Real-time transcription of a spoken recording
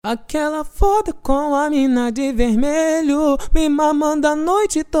Aquela foto com a mina de vermelho, me mamando a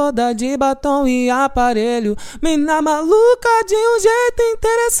noite toda de batom e aparelho. Mina maluca de um jeito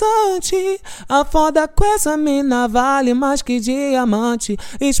interessante. A foda com essa mina vale mais que diamante.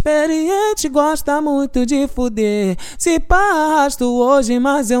 Experiente, gosta muito de fuder. Se pá, arrasto hoje,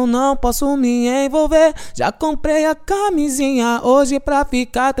 mas eu não posso me envolver. Já comprei a camisinha hoje pra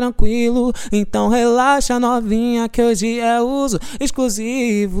ficar tranquilo. Então relaxa, novinha, que hoje é uso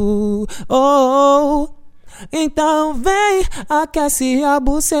exclusivo. Oh, então vem, aquece a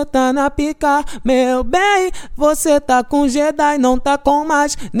buceta na pica. Meu bem, você tá com Gedai, não tá com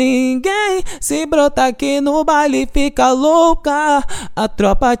mais ninguém. Se brota aqui no baile fica louca, a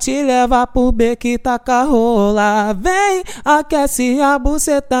tropa te leva pro beco e taca rola. Vem, aquece a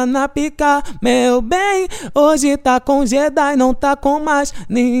buceta na pica. Meu bem, hoje tá com Gedai, não tá com mais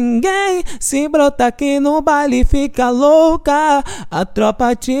ninguém. Se brota aqui no baile fica louca, a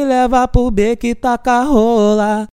tropa te leva pro beco e taca rola.